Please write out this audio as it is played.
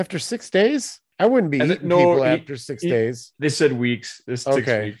After 6 days? I wouldn't be eating No, people after 6 days. they said weeks. It's 6 weeks.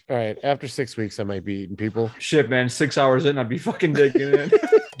 Okay. All right. After 6 weeks, I might be eating people. Shit, man. 6 hours in, I'd be fucking digging in.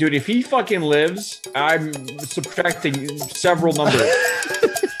 Dude, if he fucking lives, I'm subtracting several numbers.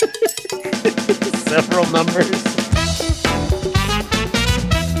 Several numbers.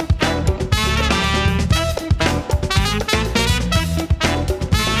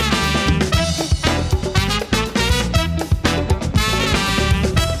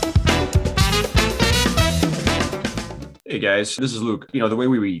 Hey guys, this is Luke. The way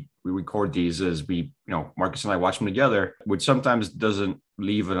we record these is Marcus and I watch them together, which sometimes doesn't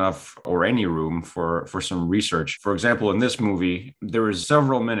leave enough or any room for some research. For example, in this movie, there was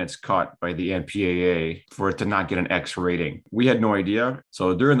several minutes cut by the MPAA for it to not get an X rating. We had no idea.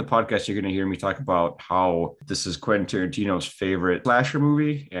 So during the podcast, you're going to hear me talk about how this is Quentin Tarantino's favorite slasher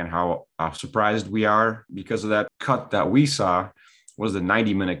movie and how surprised we are because of that cut that we saw was the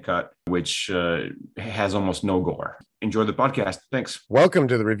 90-minute cut, which has almost no gore. Enjoy the podcast. Thanks. Welcome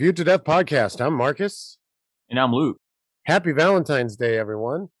to the Review to Death podcast. I'm Marcus. And I'm Luke. Happy Valentine's Day,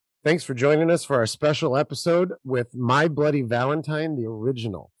 everyone. Thanks for joining us for our special episode with My Bloody Valentine, the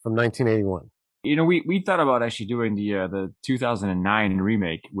original from 1981. We thought about actually doing the 2009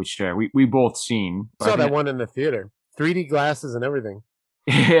 remake, which we both seen. Saw that one in the theater. 3D glasses and everything.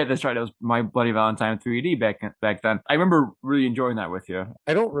 Yeah, that's right. That was My Bloody Valentine 3D back then. I remember really enjoying that with you.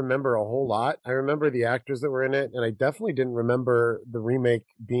 I don't remember a whole lot. I remember the actors that were in it, and I definitely didn't remember the remake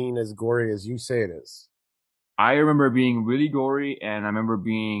being as gory as you say it is. I remember being really gory, and I remember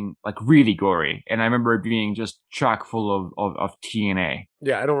being like really gory, and I remember it being just chock full of TNA.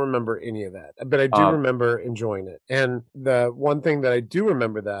 Yeah, I don't remember any of that, but I do remember enjoying it. And the one thing that I do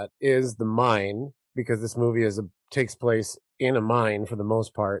remember that is the mine, because this movie takes place in a mine for the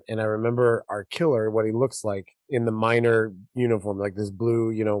most part. And I remember our killer, what he looks like in the miner uniform, like this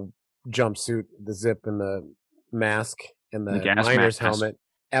blue, jumpsuit, the zip and the mask and the miner's helmet.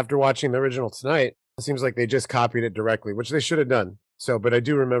 After watching the original tonight, it seems like they just copied it directly, which they should have done. But I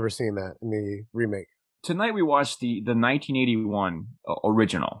do remember seeing that in the remake. Tonight we watched the 1981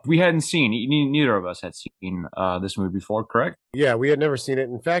 original. We hadn't seen, neither of us had seen this movie before, correct? Yeah, we had never seen it.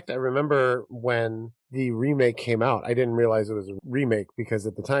 In fact, I remember when the remake came out, I didn't realize it was a remake because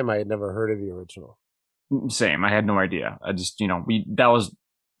at the time I had never heard of the original. Same, I had no idea. I just, that was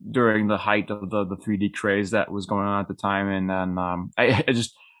during the height of the 3D craze that was going on at the time. And then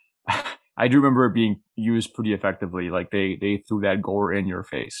I do remember it being used pretty effectively. Like they threw that gore in your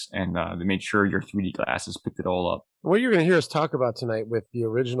face and they made sure your 3D glasses picked it all up. What you're going to hear us talk about tonight with the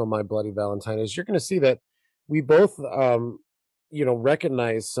original My Bloody Valentine is you're going to see that we both,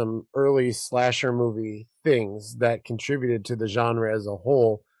 recognize some early slasher movie things that contributed to the genre as a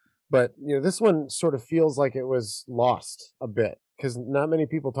whole. But, this one sort of feels like it was lost a bit because not many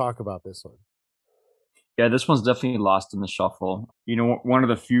people talk about this one. Yeah, this one's definitely lost in the shuffle. One of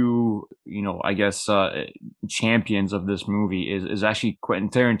the few, I guess, champions of this movie is actually Quentin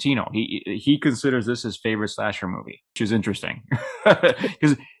Tarantino. He considers this his favorite slasher movie, which is interesting.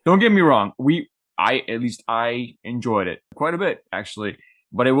 Because don't get me wrong, I enjoyed it quite a bit actually,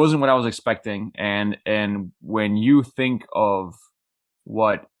 but it wasn't what I was expecting. And when you think of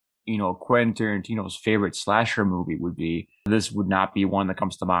what Quentin Tarantino's favorite slasher movie would be, this would not be one that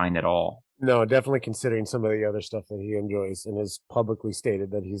comes to mind at all. No, definitely considering some of the other stuff that he enjoys and has publicly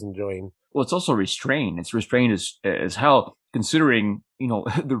stated that he's enjoying. Well, it's also restrained. It's restrained as hell, considering,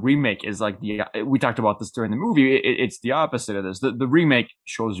 the remake is like we talked about this during the movie. It's the opposite of this. The remake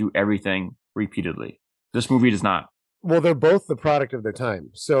shows you everything repeatedly. This movie does not. Well, they're both the product of their time.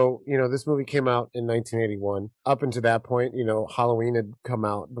 So, this movie came out in 1981. Up until that point, Halloween had come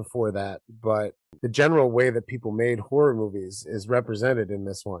out before that. But the general way that people made horror movies is represented in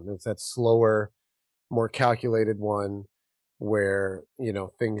this one. It's that slower, more calculated one where,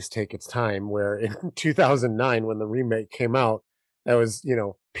 things take its time. Where in 2009, when the remake came out, that was,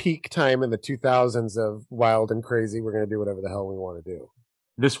 peak time in the 2000s of wild and crazy. We're going to do whatever the hell we want to do.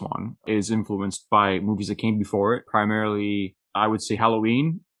 This one is influenced by movies that came before it. Primarily, I would say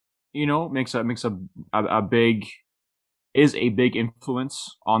Halloween, makes a big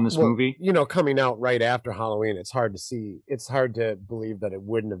influence on this movie. Coming out right after Halloween, it's hard to believe that it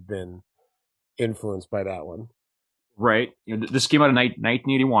wouldn't have been influenced by that one. Right. This came out in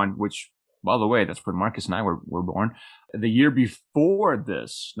 1981, which, by the way, that's when Marcus and I were born. The year before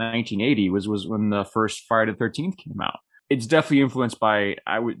this, 1980, was when the first Friday the 13th came out. It's definitely influenced by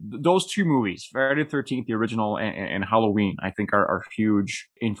those two movies, Friday the 13th, the original, and Halloween. I think are huge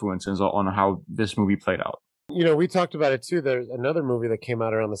influences on how this movie played out. We talked about it too. There's another movie that came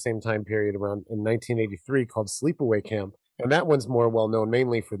out around the same time period, around in 1983, called Sleepaway Camp, And that one's more well known,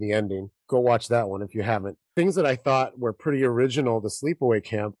 mainly for the ending. Go watch that one if you haven't. Things that I thought were pretty original to Sleepaway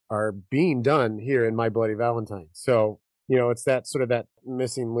Camp are being done here in My Bloody Valentine. So, it's that sort of that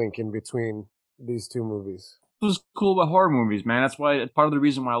missing link in between these two movies. What's cool about horror movies, man. That's why it's part of the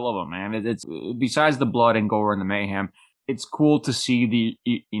reason why I love them, man. It's besides the blood and gore and the mayhem, it's cool to see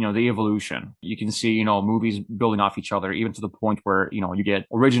the evolution. You can see, movies building off each other, even to the point where, you get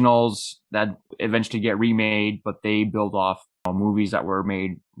originals that eventually get remade, but they build off movies that were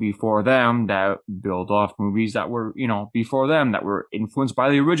made before them that build off movies that were, before them that were influenced by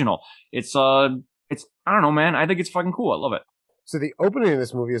the original. It's I don't know, man. I think it's fucking cool. I love it. So the opening of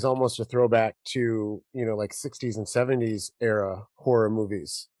this movie is almost a throwback to, like 60s and 70s era horror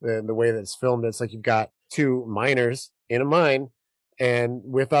movies. The way that it's filmed, it's like you've got two miners in a mine, and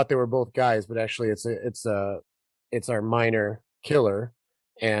we thought they were both guys, but actually it's our miner killer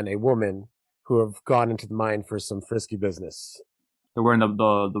and a woman who have gone into the mine for some frisky business. They're wearing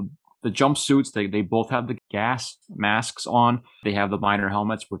the jumpsuits. They both have the gas masks on. They have the miner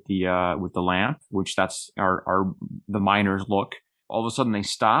helmets with the lamp, which that's the miner's look. All of a sudden they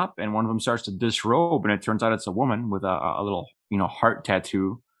stop, and one of them starts to disrobe, and it turns out it's a woman with a little heart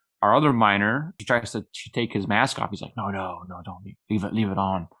tattoo. Our other miner, she tries to take his mask off. He's like, no, don't leave it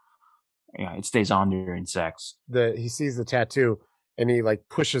on. Yeah, it stays on during sex. He sees the tattoo, and he like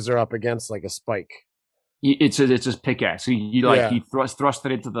pushes her up against like a spike. It's his pickaxe. He thrust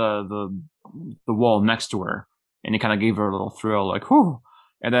it into the wall next to her, and it kind of gave her a little thrill, like whoo.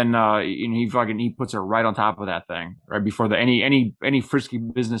 And then he puts her right on top of that thing right before any frisky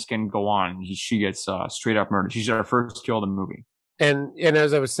business can go on. She gets straight up murdered. She's our first kill of the movie. And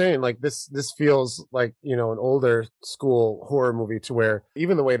as I was saying, like this feels like an older school horror movie, to where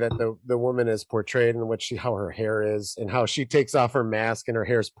even the way that the woman is portrayed and how her hair is and how she takes off her mask and her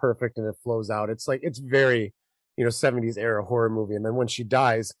hair is perfect and it flows out. It's like it's very 70s era horror movie. And then when she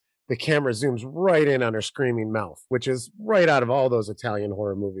dies, the camera zooms right in on her screaming mouth, which is right out of all those Italian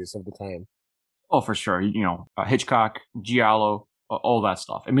horror movies of the time. Oh, for sure. Hitchcock, Giallo, all that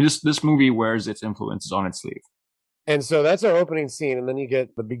stuff. I mean, this movie wears its influences on its sleeve. And so that's our opening scene, and then you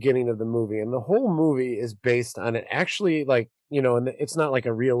get the beginning of the movie, and the whole movie is based on it. Actually, like and it's not like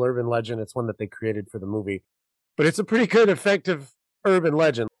a real urban legend; it's one that they created for the movie, but it's a pretty good, effective urban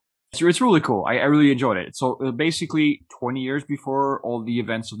legend. It's really cool. I really enjoyed it. So basically, 20 years before all the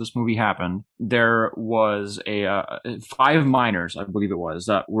events of this movie happened, there was 5 miners, I believe it was,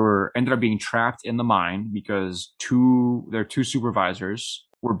 that ended up being trapped in the mine because their two supervisors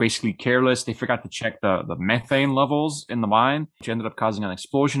were basically careless. They forgot to check the methane levels in the mine, which ended up causing an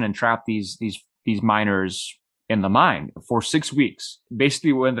explosion and trapped these miners in the mine for 6 weeks.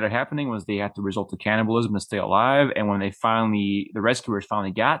 Basically, what ended up happening was they had to resort to cannibalism to stay alive. And when the rescuers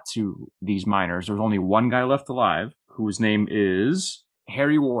finally got to these miners, there was only one guy left alive, whose name is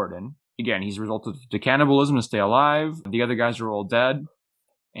Harry Warden. Again, he's resulted to cannibalism to stay alive. The other guys are all dead.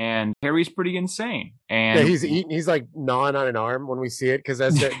 And Harry's pretty insane. And yeah, he's like gnawing on an arm when we see it, because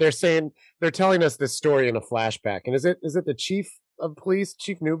as they're telling us this story in a flashback. And is it the chief of police,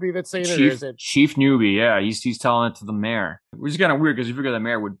 Chief Newby, that's saying it? Or is it Chief Newby? Yeah, he's telling it to the mayor, which is kind of weird because you figure the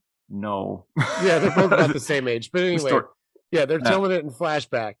mayor would know. Yeah, they're both about the same age. But anyway, yeah, they're telling it in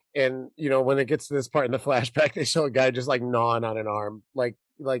flashback. And when it gets to this part in the flashback, they show a guy just like gnawing on an arm, like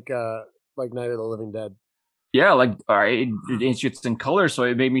Night of the Living Dead. Yeah, it's in color, so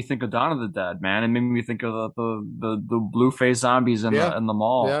it made me think of Dawn of the Dead, man. It made me think of the blue faced zombies in the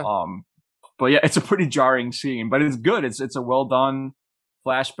mall. Yeah. But yeah, it's a pretty jarring scene, but it's good. It's a well done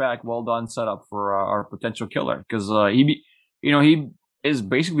flashback, well done setup for our potential killer, because he is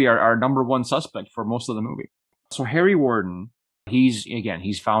basically our number one suspect for most of the movie. So Harry Warden,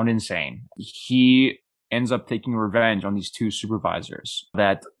 he's found insane. He ends up taking revenge on these two supervisors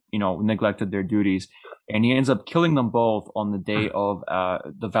that neglected their duties. And he ends up killing them both on the day of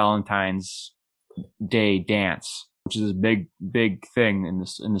the Valentine's Day dance, which is a big thing in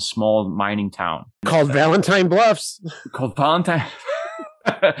this small mining town called Valentine Bluffs. Called Valentine.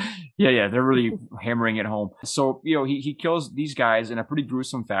 Yeah, they're really hammering it home. So he kills these guys in a pretty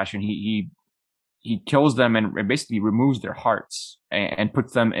gruesome fashion. He kills them and basically removes their hearts and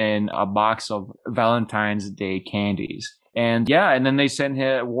puts them in a box of Valentine's Day candies. And then they send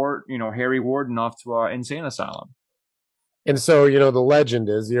Harry Warden off to an insane asylum. And so,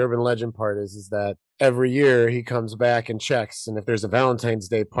 the urban legend part is that every year he comes back and checks, and if there's a Valentine's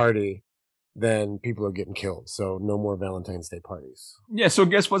Day party, then people are getting killed. So no more Valentine's Day parties. Yeah, so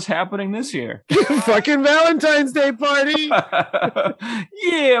guess what's happening this year? Fucking Valentine's Day party!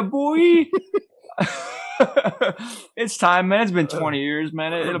 Yeah, boy! It's time, man. It's been 20 years,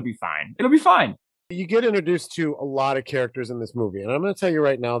 man. It'll be fine. You get introduced to a lot of characters in this movie. And I'm going to tell you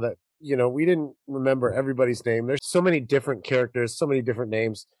right now that, we didn't remember everybody's name. There's so many different characters, so many different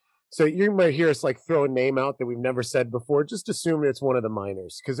names. So you might hear us like throw a name out that we've never said before. Just assume it's one of the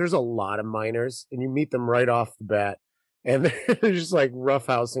miners because there's a lot of miners and you meet them right off the bat. And they're just like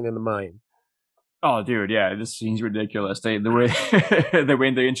roughhousing in the mine. Oh, dude, yeah, this scene's ridiculous. The way the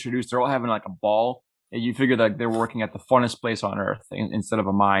way they introduced, they're all having like a ball. And you figure that they're working at the funnest place on earth instead of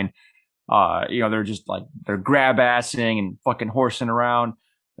a mine. They're just like they're grab assing and fucking horsing around.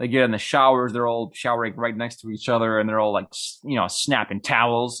 They get in the showers. They're all showering right next to each other, and they're all like snapping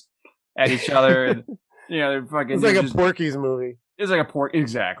towels at each other. And, they're fucking. It's like a Porky's movie. It's like a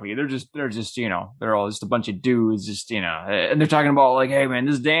exactly. They're just they're all just a bunch of dudes, and they're talking about like, hey man,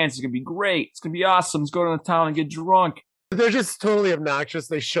 this dance is gonna be great. It's gonna be awesome. Let's go to the town and get drunk. They're just totally obnoxious.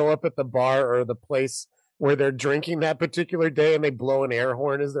 They show up at the bar or the place where they're drinking that particular day and they blow an air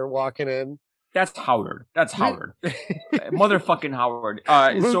horn as they're walking in. That's Howard. That's Howard. Motherfucking Howard.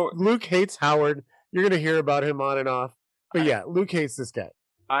 Luke hates Howard. You're going to hear about him on and off. But yeah, Luke hates this guy.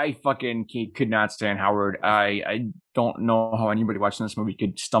 I fucking could not stand Howard. I don't know how anybody watching this movie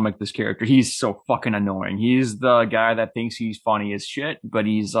could stomach this character. He's so fucking annoying. He's the guy that thinks he's funny as shit, but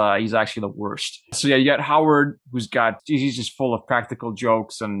he's actually the worst. So yeah, you got Howard, he's just full of practical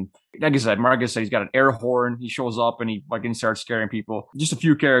jokes, and like I said, Marcus said he's got an air horn. He shows up and he fucking starts scaring people. Just a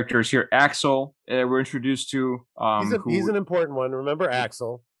few characters here. Axel, we're introduced to. He's an important one. Remember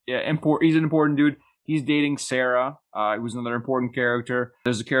Axel? Yeah, he's an important dude. He's dating Sarah, who's another important character.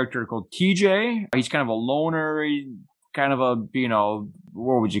 There's a character called TJ. He's kind of a loner. Kind of a,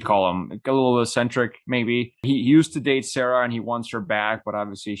 what would you call him? A little eccentric, maybe. He used to date Sarah and he wants her back, but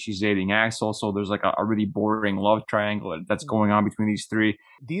obviously she's dating Axel. So there's like a really boring love triangle that's going on between these three.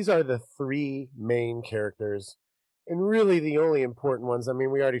 These are the three main characters and really the only important ones. I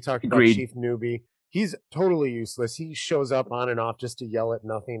mean, we already talked about Agreed. Chief Newbie. He's totally useless. He shows up on and off just to yell at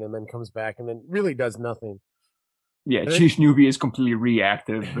nothing and then comes back and then really does nothing. Yeah, Chief Newbie is completely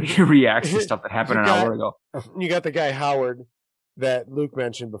reactive, but he reacts to stuff that happened an hour ago. You got the guy Howard that Luke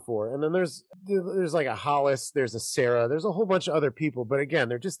mentioned before. And then there's like a Hollis, there's a Sarah, there's a whole bunch of other people. But again,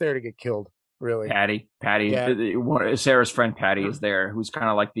 they're just there to get killed, really. Patty. Yeah. Sarah's friend Patty is there, who's kind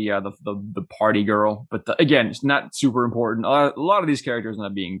of like the party girl. But again, it's not super important. A lot of these characters end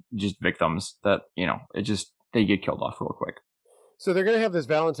up being just victims that, they get killed off real quick. So they're going to have this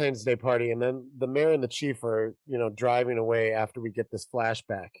Valentine's Day party, and then the mayor and the chief are, driving away after we get this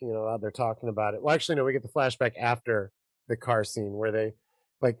flashback. They're talking about it. Well, actually, no, we get the flashback after the car scene where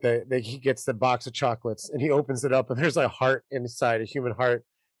he gets the box of chocolates and he opens it up and there's a heart inside, a human heart.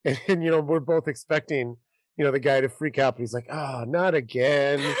 And we're both expecting, the guy to freak out, but he's like, not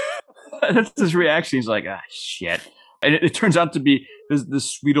again. That's his reaction. He's like, shit. And it turns out to be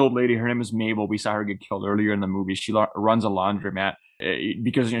this sweet old lady. Her name is Mabel. We saw her get killed earlier in the movie. She runs a laundromat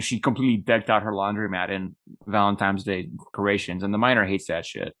because she completely decked out her laundromat in Valentine's Day decorations, and the miner hates that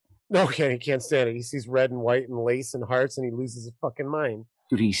shit. Okay, he can't stand it. He sees red and white and lace and hearts, and he loses his fucking mind.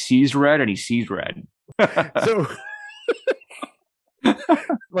 Dude, he sees red and he sees red. So,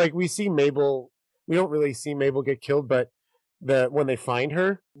 like, we see Mabel. We don't really see Mabel get killed, but when they find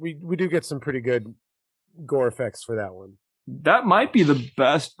her, we do get some pretty good gore effects for that one. That might be the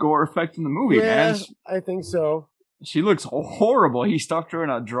best gore effect in the movie, man. I think so. She looks horrible. He stuffed her in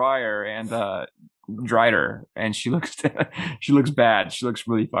a dryer and dried her, and she looks bad. She looks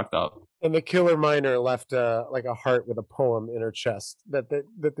really fucked up. And the killer miner left like a heart with a poem in her chest that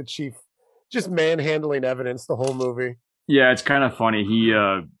the chief just manhandling evidence the whole movie. Yeah, it's kind of funny. He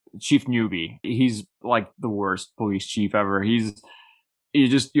Chief Newbie, he's like the worst police chief ever. He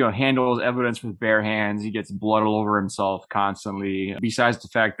just, handles evidence with bare hands. He gets blood all over himself constantly. Besides the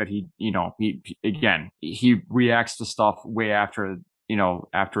fact that he reacts to stuff way after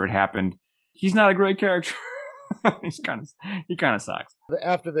it happened. He's not a great character. He kind of sucks.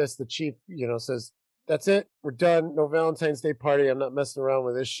 After this, the chief, says, that's it. We're done. No Valentine's Day party. I'm not messing around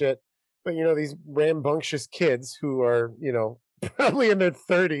with this shit. But, these rambunctious kids who are, probably in their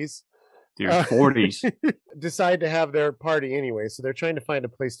 30s. Dude, 40s. Decide to have their party anyway, so they're trying to find a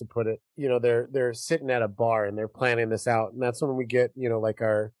place to put it. They're sitting at a bar and they're planning this out, and that's when we get like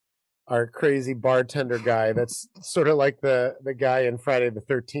our crazy bartender guy. That's sort of like the guy in Friday the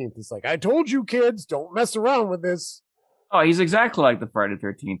 13th. He's like, I told you, kids, don't mess around with this. Oh, he's exactly like the Friday the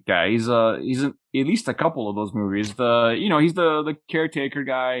 13th guy. He's in at least a couple of those movies. He's the caretaker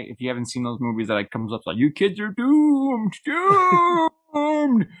guy. If you haven't seen those movies, that comes up like, you kids are doomed.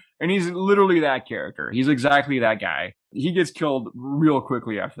 And he's literally that character. He's exactly that guy. He gets killed real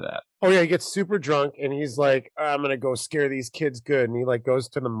quickly after that. Oh yeah, he gets super drunk and he's like, I'm gonna go scare these kids good. And he goes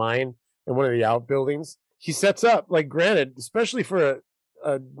to the mine in one of the outbuildings. He sets up, like, granted, especially for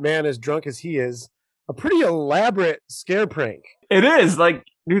a man as drunk as he is, a pretty elaborate scare prank. It is like,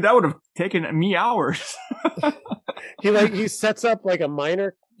 dude, that would have taken me hours. He sets up like a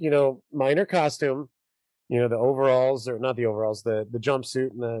minor costume, the overalls, or not the overalls, the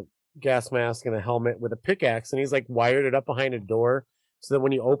jumpsuit and the gas mask and a helmet with a pickaxe, and he's like wired it up behind a door so that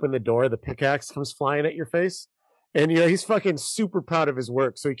when you open the door, the pickaxe comes flying at your face. And he's fucking super proud of his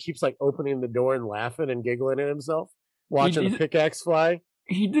work, so he keeps like opening the door and laughing and giggling at himself, watching the pickaxe fly.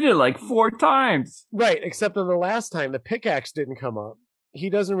 He did it like 4 times. Right, except on the last time, the pickaxe didn't come up. He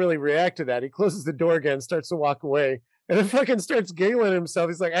doesn't really react to that. He closes the door again, starts to walk away, and then fucking starts giggling at himself.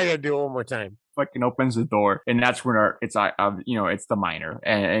 He's like, I gotta do it one more time. Fucking opens the door, and that's when it's the miner,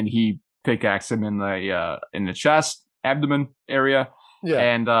 and he pickaxes him in the chest, abdomen area. Yeah,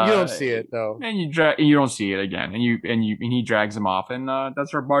 and you don't see it though, and you don't see it again, and he drags him off, and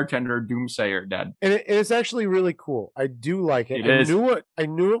that's our bartender Doomsayer dead. And it's actually really cool. I do like it. I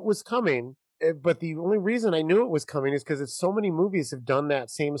knew it was coming, but the only reason I knew it was coming is because so many movies have done that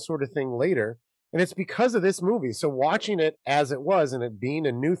same sort of thing later, and it's because of this movie. So watching it as it was and it being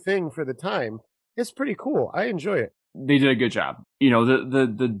a new thing for the time, it's pretty cool. I enjoy it. They did a good job.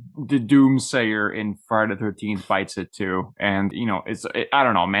 The Doomsayer in Friday the 13th fights it too, and I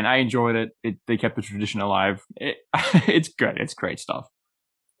don't know, man. I enjoyed it. They kept the tradition alive. It's good. It's great stuff.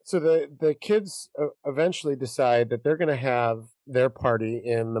 So the kids eventually decide that they're going to have their party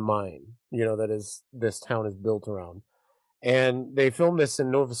in the mine. This town is built around, and they filmed this in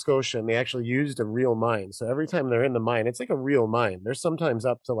Nova Scotia, and they actually used a real mine. So every time they're in the mine, it's like a real mine. They're sometimes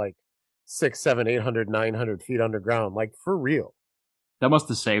up to like 600, 700, 800, 900 feet underground, like for real. That must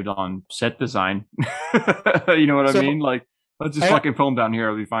have saved on set design. You know what I mean? Like, let's just fucking film down here.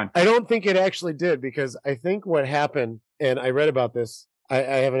 It'll be fine. I don't think it actually did, because I think what happened, and I read about this, I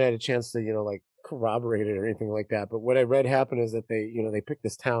haven't had a chance to, like corroborate it or anything like that. But what I read happened is that they picked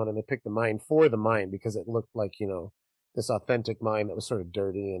this town and they picked the mine for the mine because it looked like, this authentic mine that was sort of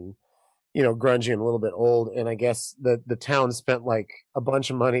dirty and, grungy and a little bit old. And I guess the town spent like a bunch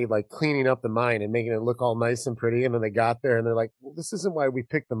of money like cleaning up the mine and making it look all nice and pretty. And then they got there and they're like, well, this isn't why we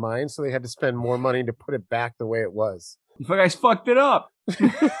picked the mine. So they had to spend more money to put it back the way it was. You guys fucked it up.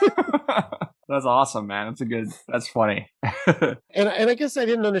 That's awesome, man. That's funny. and I guess I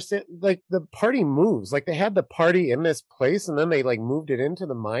didn't understand, like, the party moves. Like, they had the party in this place and then they like moved it into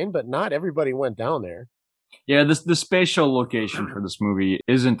the mine, but not everybody went down there. Yeah, the spatial location for this movie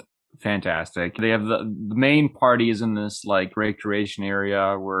isn't fantastic. They have the main party is in this like recreation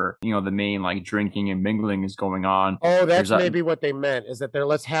area where the main like drinking and mingling is going on. Oh, that's maybe what they meant, is that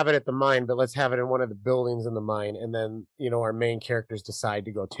let's have it at the mine, but let's have it in one of the buildings in the mine, and then our main characters decide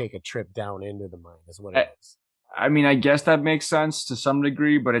to go take a trip down into the mine is what it is. I mean, I guess that makes sense to some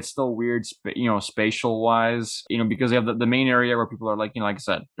degree, but it's still weird, spatial wise, because they have the main area where people are like I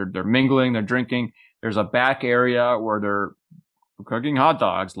said, they're mingling, they're drinking. There's a back area where they're cooking hot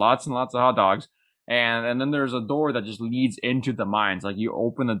dogs, lots and lots of hot dogs. And then there's a door that just leads into the mines. Like, you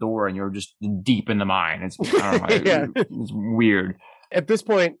open the door and you're just deep in the mine. It's, I don't know, yeah. It's weird. At this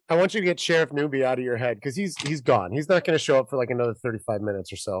point, I want you to get Sheriff Newby out of your head, because he's gone. He's not going to show up for like another 35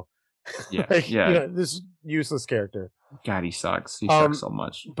 minutes or so. Yeah, this useless character. God, he sucks. He sucks so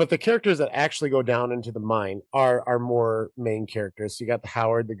much. But the characters that actually go down into the mine are more main characters. So you got the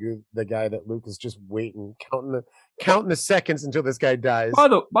Howard, the guy that Luke is just waiting, counting the seconds until this guy dies. By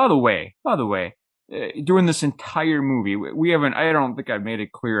the way, during this entire movie, I don't think I've made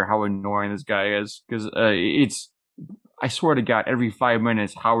it clear how annoying this guy is, because I swear to God, every 5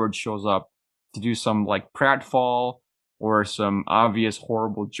 minutes Howard shows up to do some like pratfall or some obvious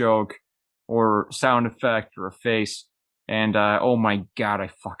horrible joke or sound effect or a face. And oh my God, I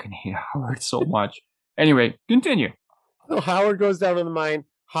fucking hate Howard so much. Anyway, continue. So Howard goes down in the mine.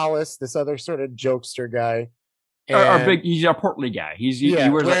 Hollis, this other sort of jokester guy, he's a portly guy. He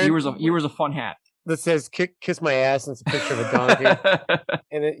wears a fun hat that says "kiss my ass" and it's a picture of a donkey.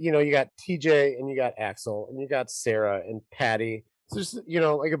 And you got TJ and you got Axel and you got Sarah and Patty. So there's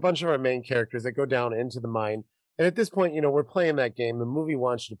like a bunch of our main characters that go down into the mine. And at this point, we're playing that game. The movie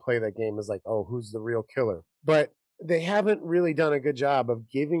wants you to play that game as like, oh, who's the real killer? But they haven't really done a good job of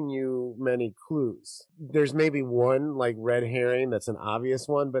giving you many clues. There's maybe one like red herring that's an obvious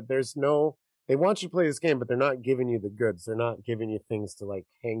one, but they want you to play this game, but they're not giving you the goods. They're not giving you things to like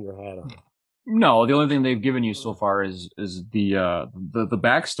hang your hat on. No, the only thing they've given you so far is the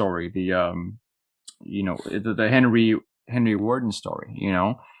backstory, the Henry Warden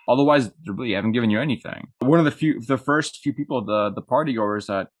story, Otherwise, they really haven't given you anything. One of the first few people, the partygoers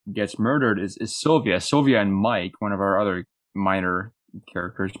that gets murdered is Sylvia and Mike, one of our other minor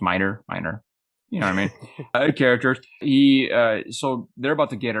characters, minor, you know what I mean? Characters. So they're about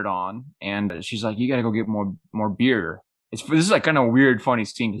to get it on, and she's like, "You got to go get more beer." This is like kind of weird, funny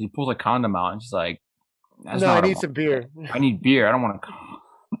scene because he pulls a condom out, and she's like, "No, I need some beer. I need beer. I don't want to."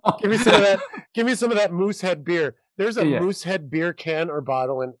 Give me some of that. Give me some of that Moosehead beer. There's a Moosehead beer can or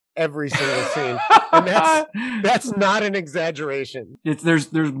bottle in every single scene, and that's not an exaggeration.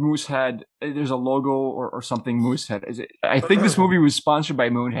 There's Moosehead. There's a logo or something Moosehead. I think this movie was sponsored by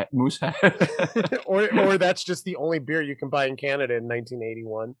Moosehead, or that's just the only beer you can buy in Canada in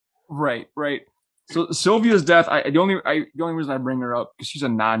 1981. Right. So Sylvia's death. The only reason I bring her up because she's a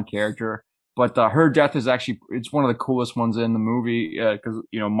non-character. But her death is it's one of the coolest ones in the movie because,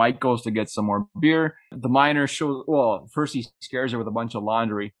 Mike goes to get some more beer. The miner first he scares her with a bunch of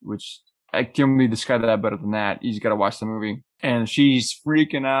laundry, which I can't really describe that better than that. You just got to watch the movie. And she's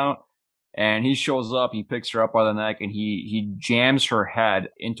freaking out. And he shows up, he picks her up by the neck, and he jams her head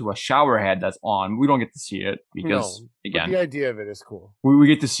into a shower head that's on. We don't get to see it because, again, the idea of it is cool. We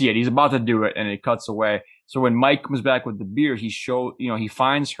get to see it. He's about to do it, and it cuts away. So when Mike comes back with the beer, he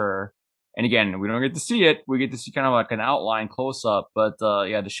finds her. And again, we don't get to see it. We get to see kind of like an outline close up, but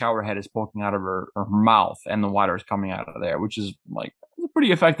the shower head is poking out of her mouth and the water is coming out of there, which is like a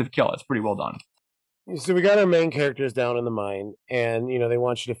pretty effective kill. It's pretty well done. So we got our main characters down in the mine, and they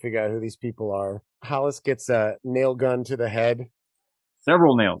want you to figure out who these people are. Hollis gets a nail gun to the head.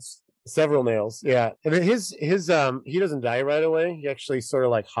 Several nails, yeah. And his he doesn't die right away. He actually sort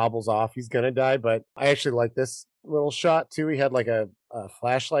of like hobbles off. He's gonna die, but I actually like this little shot too. He had like a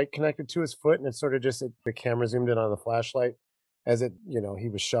flashlight connected to his foot, and it sort of just the camera zoomed in on the flashlight as it he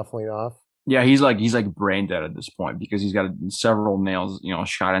was shuffling off. Yeah, he's like brain dead at this point because he's got several nails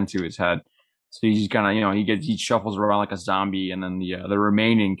shot into his head. So he's kind of he shuffles around like a zombie, and then the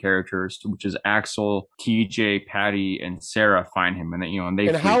remaining characters, which is Axel, TJ, Patty, and Sarah, find him, and they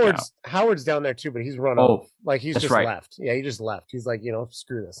freak out. Howard's down there too, but he's run off. Like he's just left. Yeah, he just left. He's like,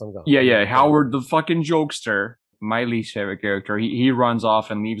 screw this, I'm going. Yeah. Howard, the fucking jokester, my least favorite character. He runs off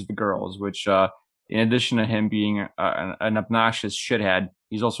and leaves the girls, which in addition to him being an obnoxious shithead,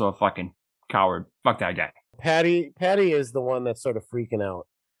 he's also a fucking coward. Fuck that guy. Patty is the one that's sort of freaking out.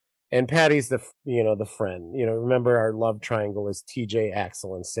 And Patty's the friend. Remember our love triangle is TJ,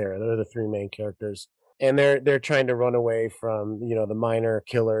 Axel, and Sarah. They're the three main characters. And they're trying to run away from, the minor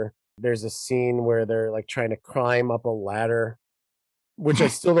killer. There's a scene where they're like trying to climb up a ladder, which I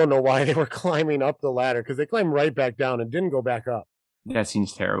still don't know why they were climbing up the ladder, because they climbed right back down and didn't go back up. That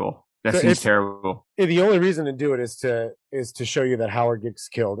seems terrible. Terrible. The only reason to do it is to show you that Howard gets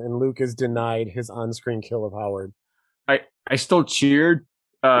killed, and Luke is denied his on-screen kill of Howard. I still cheered.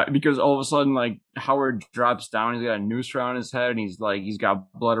 Because all of a sudden, like, Howard drops down, he's got a noose around his head, and he's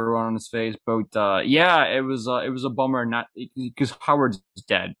got blood around his face. But it was a bummer, not because Howard's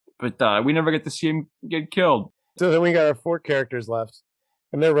dead, but we never get to see him get killed. So then we got our four characters left,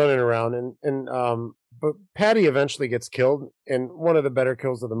 and they're running around, and but Patty eventually gets killed, and one of the better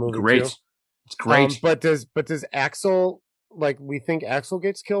kills of the movie. Great, too. It's great. But does Axel? Like, we think Axel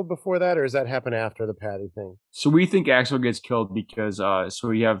gets killed before that, or does that happen after the Patty thing? So we think Axel gets killed because so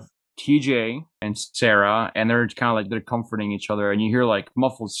we have TJ and Sarah, and they're kind of like they're comforting each other, and you hear like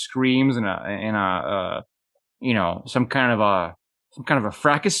muffled screams and some kind of a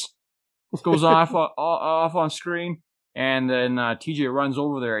fracas goes off on screen, and then TJ runs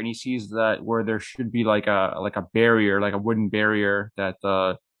over there and he sees that where there should be like a barrier, like a wooden barrier that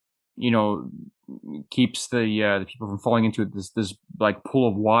keeps the people from falling into this like pool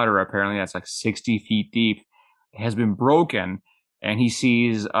of water, apparently that's like 60 feet deep, has been broken, and he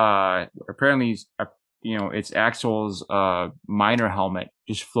sees apparently it's Axel's miner helmet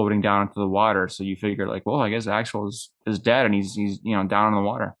just floating down into the water. So you figure like, well, I guess Axel is dead, and he's down in the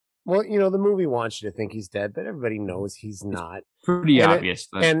water. Well, the movie wants you to think he's dead, but everybody knows he's not. It's pretty obvious.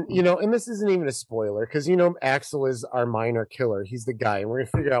 And this isn't even a spoiler, because Axel is our minor killer. He's the guy, and we're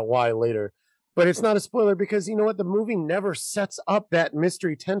gonna figure out why later. But it's not a spoiler because the movie never sets up that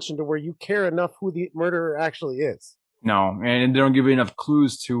mystery tension to where you care enough who the murderer actually is. No, and they don't give you enough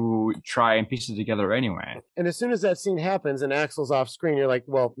clues to try and piece it together anyway. And as soon as that scene happens and Axel's off screen, you're like,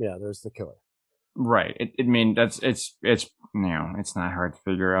 well, yeah, there's the killer. Right. It's not hard to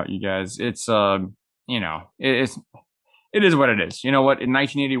figure out, you guys. It's it is what it is. You know what? In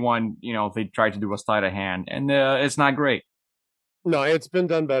 1981, they tried to do a sleight of hand, and it's not great. No, it's been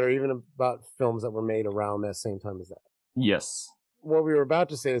done better, even about films that were made around that same time as that. Yes. What we were about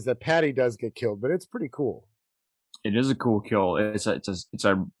to say is that Patty does get killed, but it's pretty cool. It is a cool kill. It's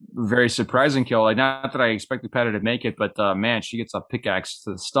a very surprising kill. Like, not that I expected Patty to make it, but man, she gets a pickaxe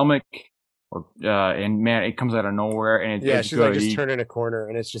to the stomach, and man, it comes out of nowhere, and it's she's good. like just turning a corner,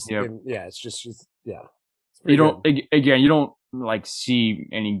 and it's just Yep. it's just she's you don't again, you don't like see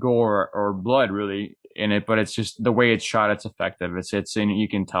any gore or blood really in it, but it's just the way it's shot. It's effective. It's and you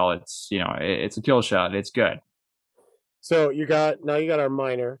can tell it's it's a kill shot. It's good. So you got our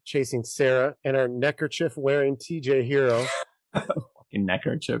miner chasing Sarah and our neckerchief wearing TJ hero. Fucking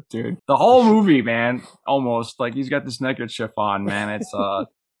neckerchief, dude. The whole movie, man, almost like he's got this neckerchief on, man. It's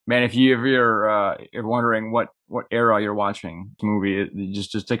man, if you're wondering what era you're watching this movie,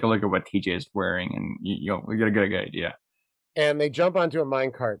 just take a look at what TJ is wearing, and you'll get a good idea. And they jump onto a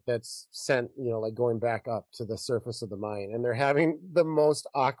minecart that's sent, like going back up to the surface of the mine, and they're having the most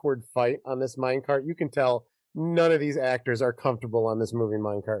awkward fight on this minecart. You can tell none of these actors are comfortable on this moving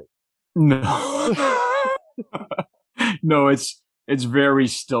minecart. No, no, it's very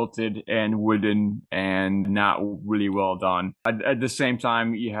stilted and wooden and not really well done. At the same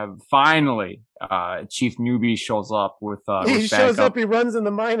time, you have finally Chief Newbie shows up with he shows up, he runs in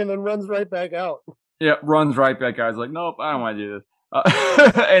the mine and then runs right back out. Yeah, runs right back out. He's like, nope, I don't want to do this.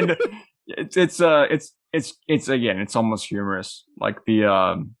 And it's again, it's almost humorous. Like the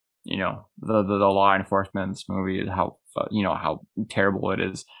law enforcement in this movie, how terrible it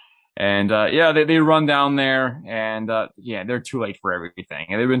is. And they run down there, and they're too late for everything.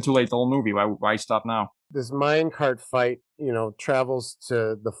 And they've been too late the whole movie. Why stop now? This minecart fight, travels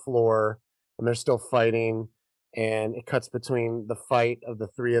to the floor, and they're still fighting. And it cuts between the fight of the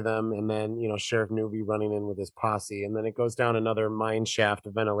three of them, and then Sheriff Newbie running in with his posse, and then it goes down another mine shaft,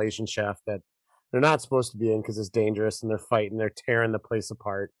 a ventilation shaft that they're not supposed to be in because it's dangerous, and they're fighting, they're tearing the place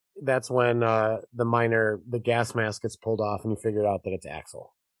apart. That's when the gas mask gets pulled off, and you figure out that it's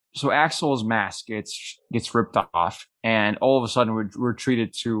Axel. So Axel's mask gets ripped off, and all of a sudden we're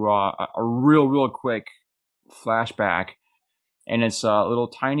treated to a real quick flashback. And it's a little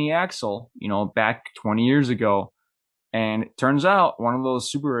tiny Axel, back 20 years ago. And it turns out one of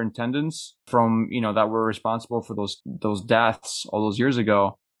those superintendents from, that were responsible for those deaths all those years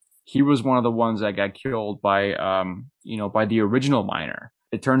ago, he was one of the ones that got killed by the original miner.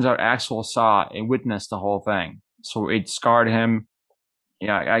 It turns out Axel saw and witnessed the whole thing. So it scarred him.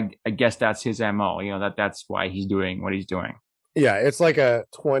 Yeah, I guess that's his MO, that's why he's doing what he's doing. Yeah, it's like a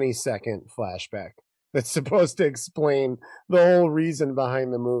 20-second flashback that's supposed to explain the whole reason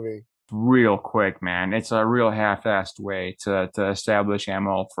behind the movie. Real quick, man. It's a real half-assed way to establish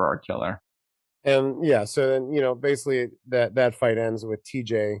ammo for our killer. And yeah, so then, basically that fight ends with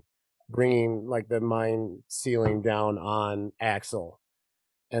TJ bringing like the mine ceiling down on Axel.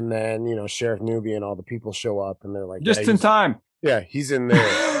 And then, Sheriff Newbie and all the people show up, and they're like, just in time. Yeah, he's in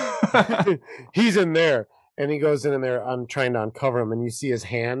there. He's in there. And he goes in there, I'm trying to uncover him, and you see his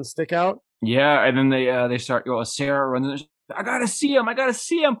hand stick out. Yeah, and then they start. Sarah runs in. I gotta see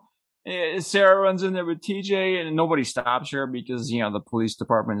him. And Sarah runs in there with TJ, and nobody stops her because the police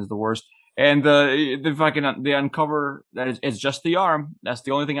department is the worst. And they uncover that it's just the arm. That's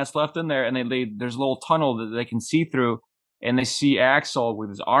the only thing that's left in there. And there's a little tunnel that they can see through, and they see Axel with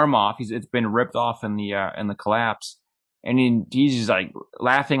his arm off. It's been ripped off in the collapse. And he's just like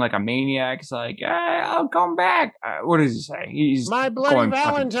laughing like a maniac. It's like, hey, I'll come back. What does he say? He's my bloody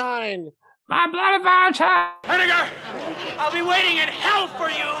Valentine. My bloody Valentine. Henniger, I'll be waiting in hell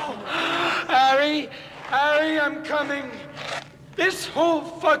for you. Harry, I'm coming. This whole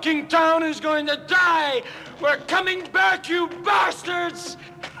fucking town is going to die. We're coming back, you bastards.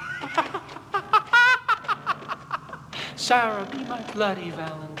 Sarah, be my bloody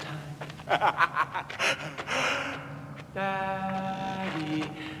Valentine. Daddy,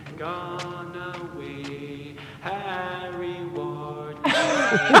 gone away. Harry Ward.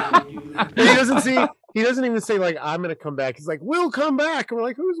 He doesn't even say like, I'm gonna come back. He's like, we'll come back. And we're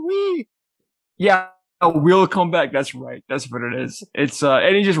like, who's we? Yeah, we'll come back. That's right. That's what it is. It's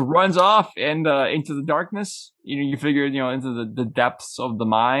and he just runs off and into the darkness. You figure into the depths of the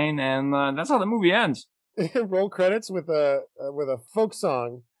mine, and that's how the movie ends. Roll credits with a folk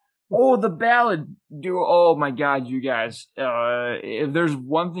song. Oh, the ballad, dude! Oh my God, you guys! If there's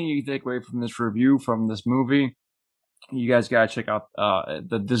one thing you can take away from this review, from this movie, you guys gotta check out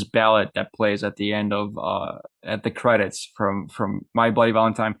this ballad that plays at the end of at the credits from My Bloody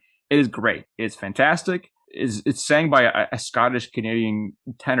Valentine. It is great. It's fantastic. It's sang by a Scottish Canadian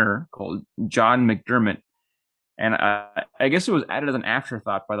tenor called John McDermott, and I guess it was added as an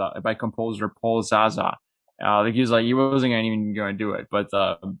afterthought by composer Paul Zaza. Like he wasn't even going to do it, but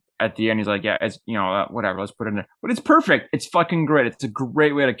at the end he's like, yeah, it's whatever, let's put it in there. But it's perfect. It's fucking great. It's a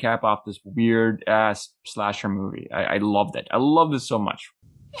great way to cap off this weird ass slasher movie. I loved it. I loved it so much.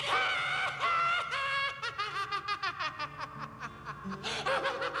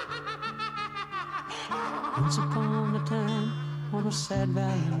 Once upon a time, on a sad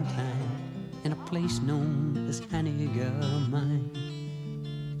Valentine, in a place known as Hanniger Mine,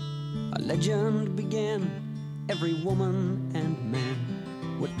 a legend began. Every woman and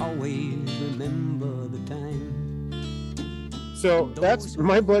man would always remember the time. So that's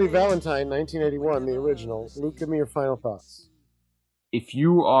My Bloody Valentine, 1981, the original. Luke, give me your final thoughts. If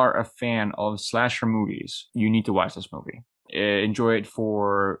you are a fan of slasher movies, you need to watch this movie. Enjoy it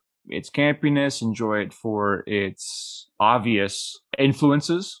for its campiness. Enjoy it for its obvious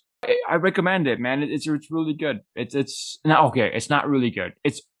influences. I recommend it, man. It's really good. It's not okay. It's not really good.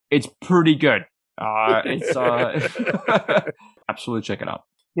 It's pretty good. Absolutely check it out.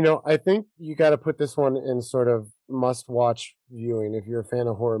 You know, I think you got to put this one in sort of must-watch viewing if you're a fan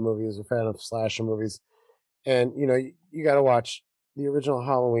of horror movies, a fan of slasher movies. And, you know, you got to watch the original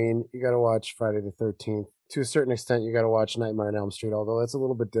Halloween. You got to watch Friday the 13th. To a certain extent, you got to watch Nightmare on Elm Street, although that's a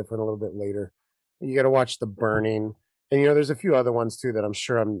little bit different, a little bit later. You got to watch The Burning. And, you know, there's a few other ones, too, that I'm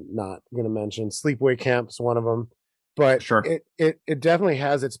sure I'm not going to mention. Sleepaway Camp is one of them. But sure. It definitely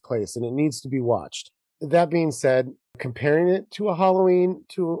has its place, and it needs to be watched. That being said, comparing it to a Halloween,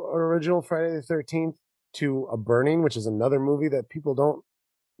 to an original Friday the 13th, to a Burning, which is another movie that people don't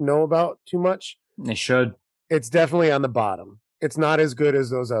know about too much. They should. It's definitely on the bottom. It's not as good as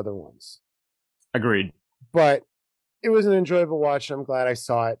those other ones. Agreed. But it was an enjoyable watch. I'm glad I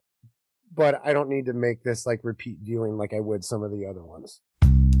saw it. But I don't need to make this like repeat viewing like I would some of the other ones.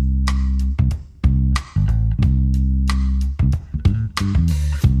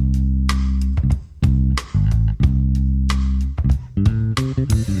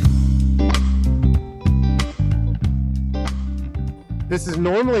 This is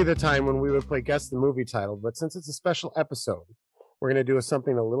normally the time when we would play Guess the Movie Title, but since it's a special episode, we're going to do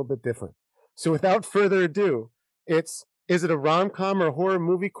something a little bit different. So without further ado, is it a rom-com or horror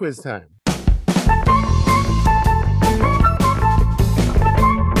movie quiz time?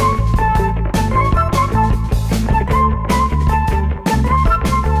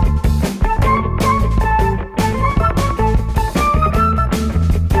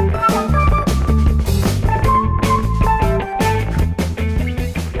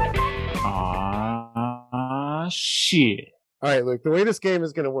 Shit. All right, Luke, the way this game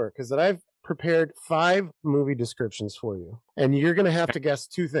is going to work is that I've prepared 5 movie descriptions for you, and you're going to have to guess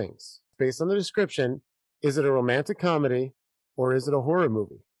 2 things. Based on the description, is it a romantic comedy or is it a horror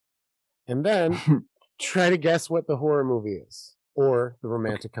movie? And then try to guess what the horror movie is or the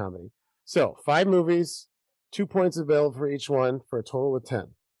romantic comedy. So 5 movies, 2 points available for each one for a total of 10.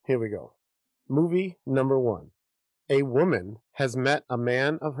 Here we go. Movie number 1. A woman has met a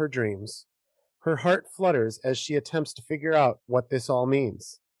man of her dreams. Her heart flutters as she attempts to figure out what this all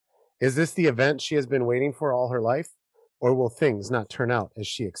means. Is this the event she has been waiting for all her life, or will things not turn out as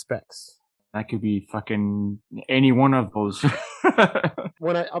she expects? That could be fucking any one of those.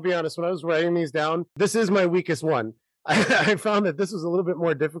 I'll be honest, when I was writing these down, this is my weakest one. I found that this was a little bit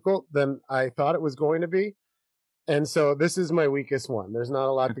more difficult than I thought it was going to be. And so this is my weakest one. There's not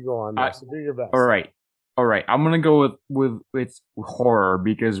a lot to go on there, so do your best. All right. I'm going to go with horror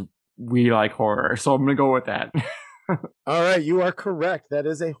because we like horror, so I'm gonna go with that. All right, you are correct. That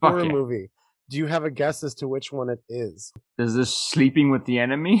is a horror movie. Do you have a guess as to which one it is? Is this Sleeping with the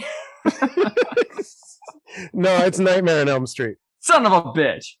Enemy? No, it's Nightmare on Elm Street. Son of a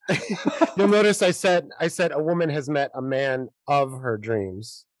bitch. You'll notice I said a woman has met a man of her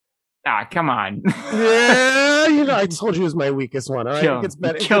dreams. Ah, come on. Yeah, you know, I told you it was my weakest one. All right, it gets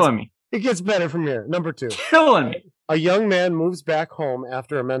better. Killing me. It gets better from here. Number 2. Killing me. A young man moves back home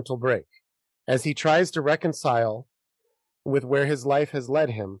after a mental break. As he tries to reconcile with where his life has led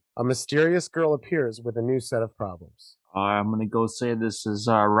him, a mysterious girl appears with a new set of problems. I'm going to go say this is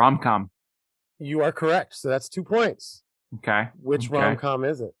rom-com. You are correct. So that's 2 points. Okay. Which rom-com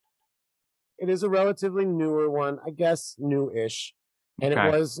is it? It is a relatively newer one, I guess new-ish, and it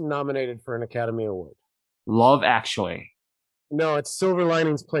was nominated for an Academy Award. Love Actually. No, it's Silver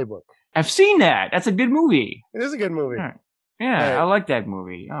Linings Playbook. I've seen that. That's a good movie. It is a good movie. Right. Yeah, right. I like that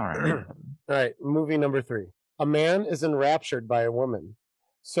movie. All right. All right, movie number 3. A man is enraptured by a woman,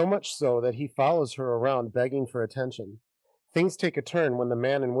 so much so that he follows her around begging for attention. Things take a turn when the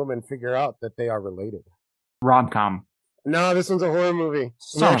man and woman figure out that they are related. Rom-com. No, this one's a horror movie.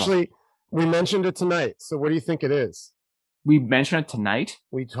 We mentioned it tonight, so what do you think it is? We mentioned it tonight?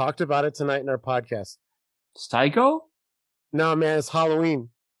 We talked about it tonight in our podcast. Psycho? No, man, it's Halloween.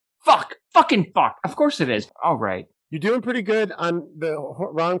 Fucking fuck. Of course it is. All right. You're doing pretty good on the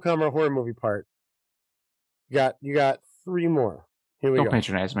rom-com or horror movie part. You got 3 more. Here we go. Don't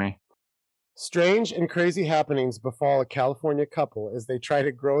patronize me. Strange and crazy happenings befall a California couple as they try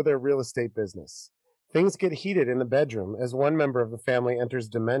to grow their real estate business. Things get heated in the bedroom as one member of the family enters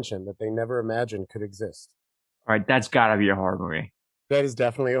dimension that they never imagined could exist. All right, that's gotta be a horror movie. That is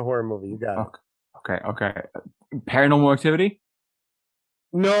definitely a horror movie. You got it. Okay. Paranormal Activity?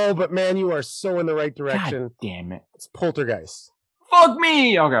 No, but man, you are so in the right direction. God damn it. It's Poltergeist. Fuck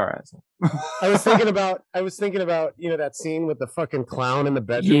me! Okay, all right. I was thinking about, that scene with the fucking clown in the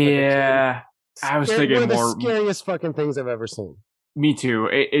bedroom. Yeah. I was thinking one of more. the scariest fucking things I've ever seen. Me too.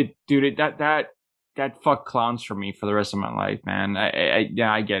 Dude, that fuck clowns for me for the rest of my life, man.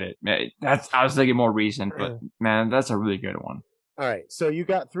 I get it. I was thinking more recent, but man, that's a really good one. All right, so you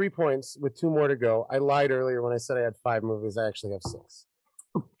got 3 points with 2 more to go. I lied earlier when I said I had 5 movies. I actually have 6.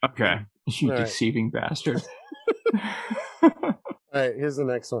 Okay, you All right. deceiving bastard. All right, here's the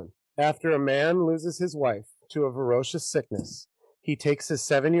next one. After a man loses his wife to a ferocious sickness, he takes his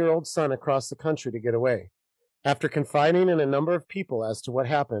 7-year-old son across the country to get away. After confiding in a number of people as to what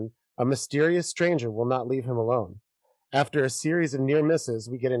happened, a mysterious stranger will not leave him alone. After a series of near misses,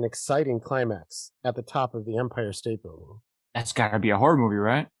 we get an exciting climax at the top of the Empire State Building. That's gotta be a horror movie,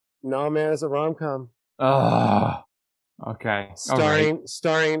 right? No, man, it's a rom-com. Okay. Starring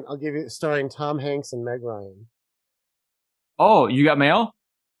Tom Hanks and Meg Ryan. Oh, you got mail?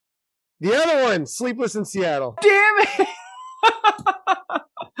 The other one, Sleepless in Seattle. Damn it!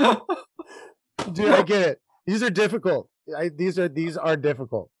 Dude, I get it. These are difficult. These are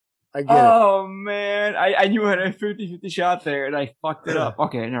difficult. I get it. Oh, man. I knew I had a 50-50 shot there, and I fucked it up.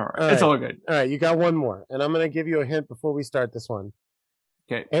 Okay, no, it's all good. All right, you got one more, and I'm going to give you a hint before we start this one.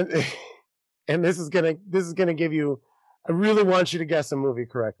 Okay. And this is gonna give you. I really want you to guess a movie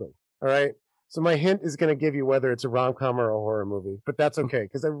correctly. All right. So my hint is going to give you whether it's a rom-com or a horror movie, but that's okay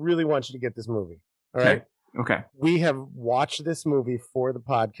because I really want you to get this movie. All right. Okay. We have watched this movie for the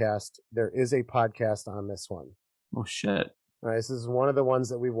podcast. There is a podcast on this one. Oh shit. All right. This is one of the ones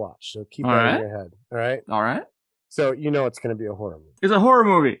that we've watched. So keep that in your head. All right. All right. So you know it's going to be a horror movie. It's a horror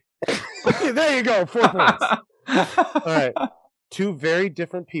movie. There you go. 4 points. All right. 2 very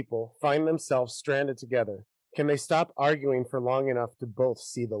different people find themselves stranded together. Can they stop arguing for long enough to both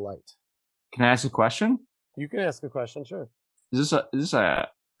see the light? Can I ask a question? You can ask a question, sure. Is this a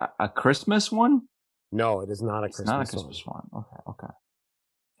Christmas one? No, it is not a Christmas one. It's not a Christmas one. Okay.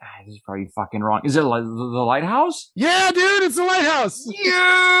 This is probably fucking wrong. Is it like the Lighthouse? Yeah, dude, it's the Lighthouse.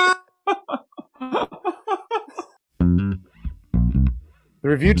 Yeah. The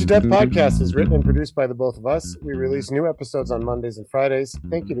Review to Death podcast is written and produced by the both of us. We release new episodes on Mondays and Fridays.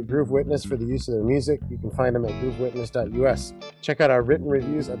 Thank you to Groove Witness for the use of their music. You can find them at groovewitness.us. Check out our written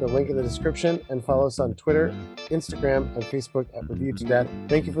reviews at the link in the description and follow us on Twitter, Instagram, and Facebook at Review to Death.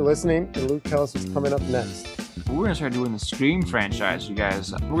 Thank you for listening, and Luke, tell us what's coming up next. We're going to start doing the Scream franchise, you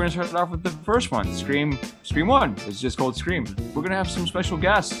guys. We're going to start it off with the first one, Scream 1. It's just called Scream. We're going to have some special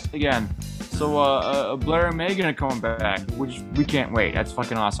guests again. So Blair and Megan are coming back, which we can't wait. That's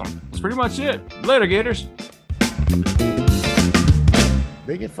fucking awesome. That's pretty much it. Later, Gators.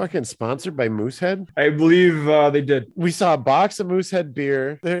 They get fucking sponsored by Moosehead? I believe they did. We saw a box of Moosehead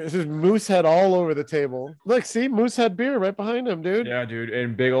beer. There's Moosehead all over the table. Look, see, Moosehead beer right behind him, dude. Yeah, dude,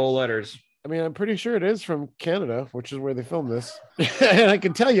 in big old letters. I mean, I'm pretty sure it is from Canada, which is where they filmed this. And I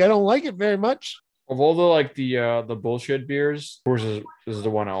can tell you, I don't like it very much. Of all the bullshit beers, of course, this is the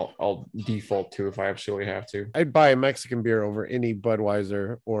one I'll default to if I absolutely have to. I'd buy a Mexican beer over any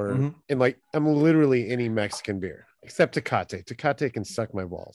Budweiser or I'm literally any Mexican beer except Tecate. Tecate can suck my balls.